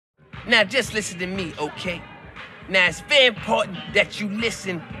Now just listen to me, okay? Now it's very important that you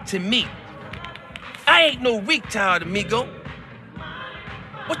listen to me. I ain't no retard, amigo.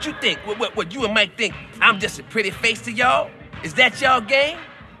 What you think? What you and Mike think I'm just a pretty face to y'all? Is that y'all game?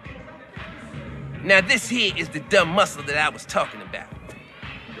 Now this here is the dumb muscle that I was talking about.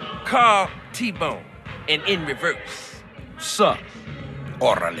 Carl T-Bone, and in reverse. Sup?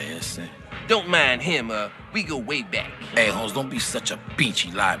 Orale ese. Don't mind him, we go way back. Hey, Holmes, don't be such a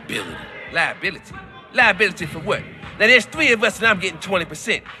beachy liability. Liability? Liability for what? Now there's 3 of us and I'm getting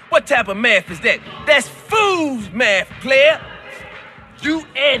 20%. What type of math is that? That's fool's math, player. You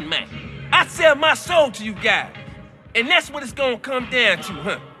and Mike. I sell my soul to you guys. And that's what it's gonna come down to,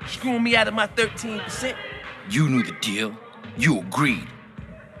 huh? Screwing me out of my 13%? You knew the deal. You agreed.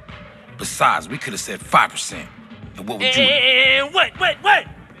 Besides, we could have said 5%. And what would you... And what?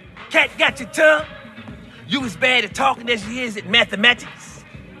 Cat got your tongue? You as bad at talking as you is at mathematics?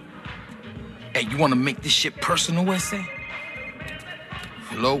 Hey, you want to make this shit personal, essay?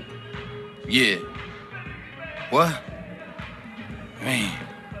 Hello? Yeah. What? Man.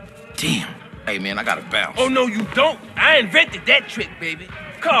 Damn. Hey, man, I gotta bounce. Oh, no, you don't. I invented that trick, baby.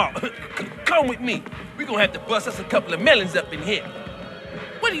 Carl, come with me. We're gonna have to bust us a couple of melons up in here.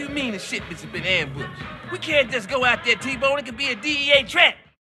 What do you mean the shipments have been ambushed? We can't just go out there, T-Bone. It could be a DEA trap.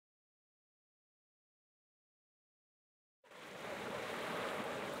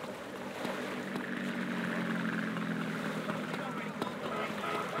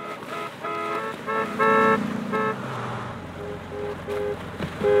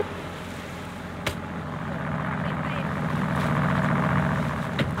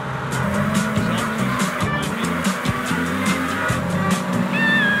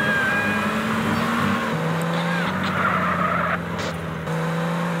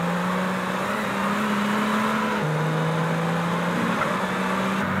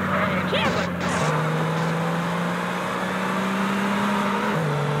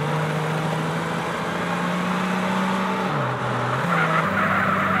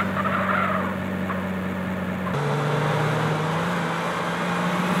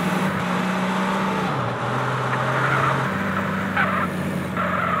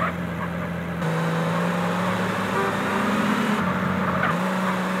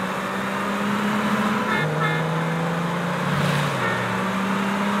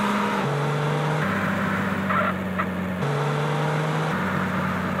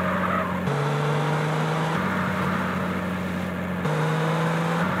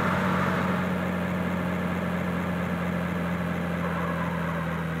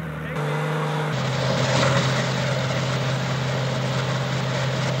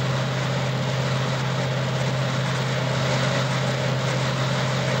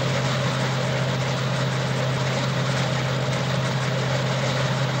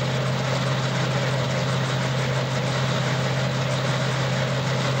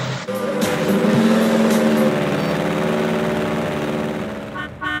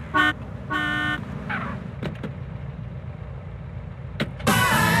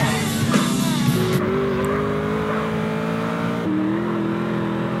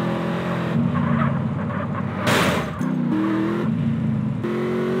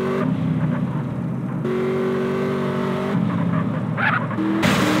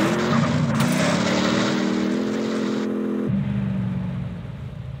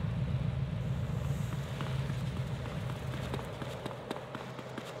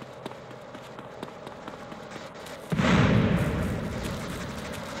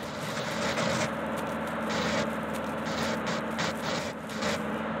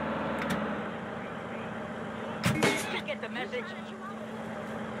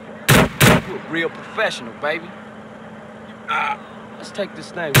 You a real professional, baby. Let's take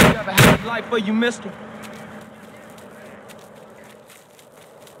this thing. You have a happy life for you, mister?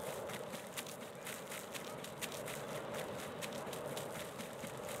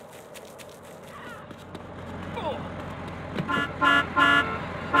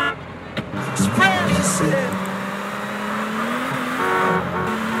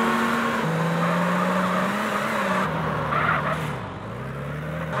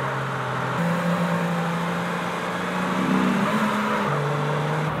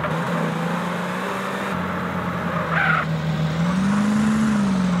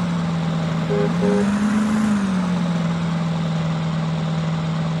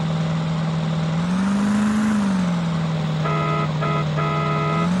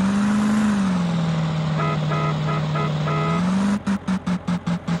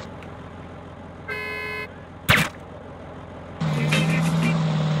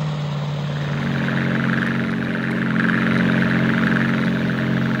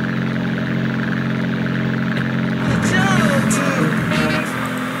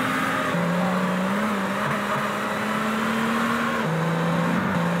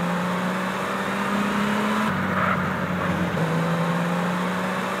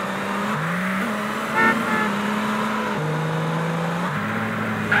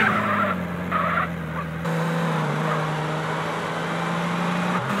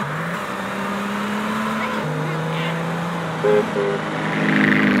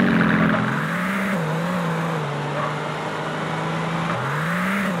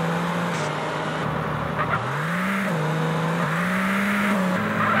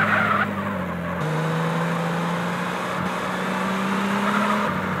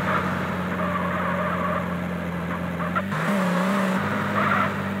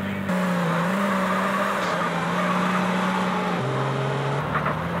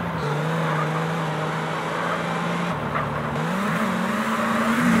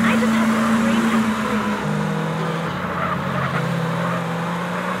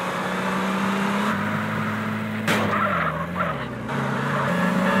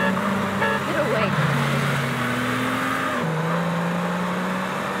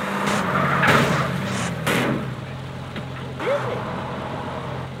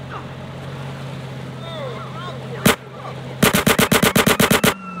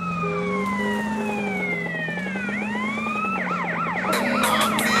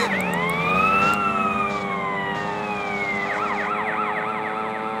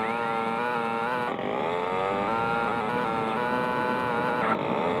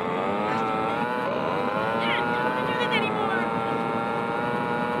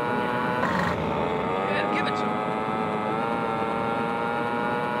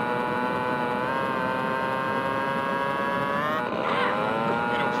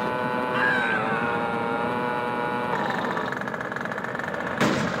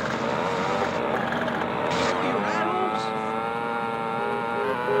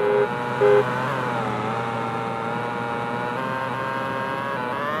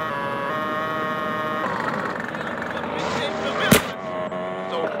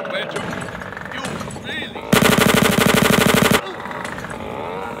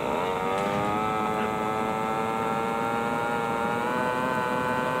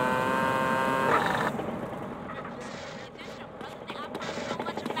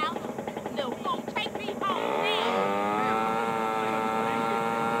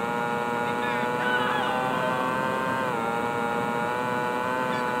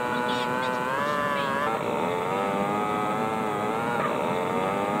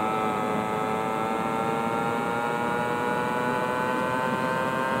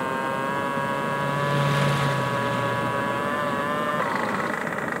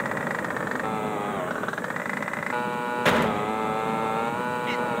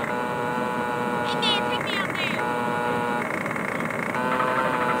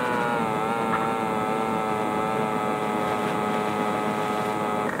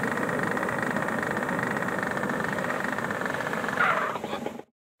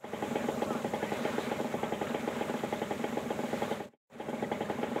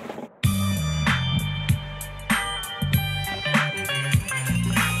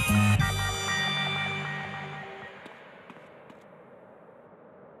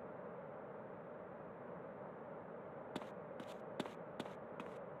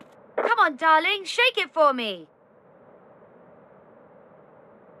 Come on, darling, shake it for me.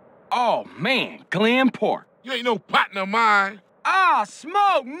 Oh, man, Glen Park. You ain't no partner of mine. Ah,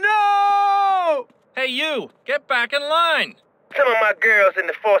 Smoke, no! Hey, you, get back in line. Some of my girls in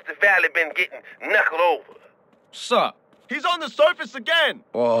the Foster Valley been getting knuckled over. Sup? He's on the surface again.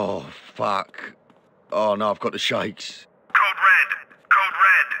 Oh, fuck. Oh, no, I've got the shakes. Code red. Code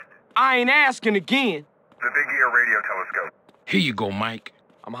red. I ain't asking again. The Big Ear radio telescope. Here you go, Mike.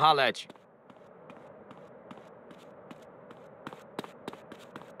 I'ma holla at you.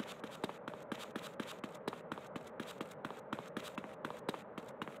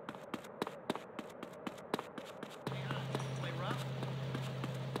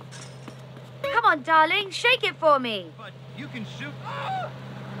 Come on, darling, shake it for me. But you can shoot.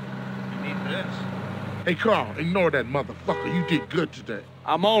 You need this. Hey, Carl, ignore that motherfucker. You did good today.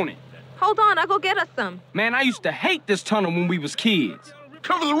 I'm on it. Hold on, I'll go get us some. Man, I used to hate this tunnel when we was kids.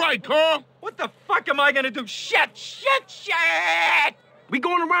 Cover the right, Carl. What the fuck am I gonna do? Shit! We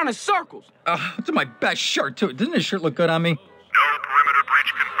going around in circles. It's my best shirt, too. Doesn't this shirt look good on me? No perimeter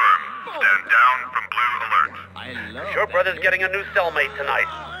breach confirmed. Stand down from blue alert. I love Your brother's getting a new cellmate tonight.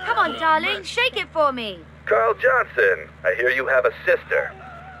 Come on, darling, shake it for me. Carl Johnson, I hear you have a sister.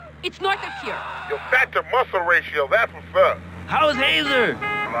 It's north of here. Your fat to muscle ratio, that's what's up. How's Hazer?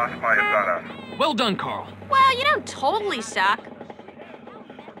 Lost my Asana. Well done, Carl. Well, you don't totally suck.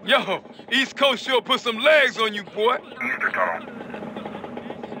 Yo, East Coast sure put some legs on you, boy. Easter tunnel.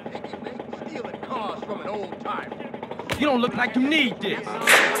 Stealing cars from an old timer. You don't look like you need this.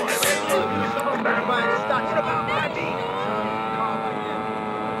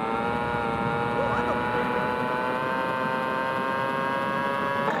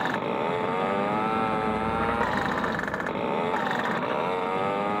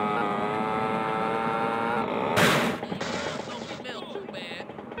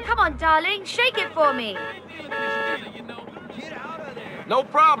 Come on, darling, shake it for me. No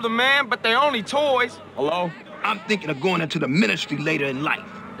problem, man, but they're only toys. Hello? I'm thinking of going into the ministry later in life.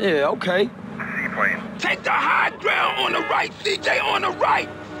 Yeah, okay. Seaplane. Take the high ground on the right, CJ, on the right.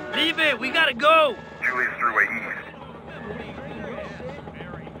 Leave it, we gotta go. Julie's throughway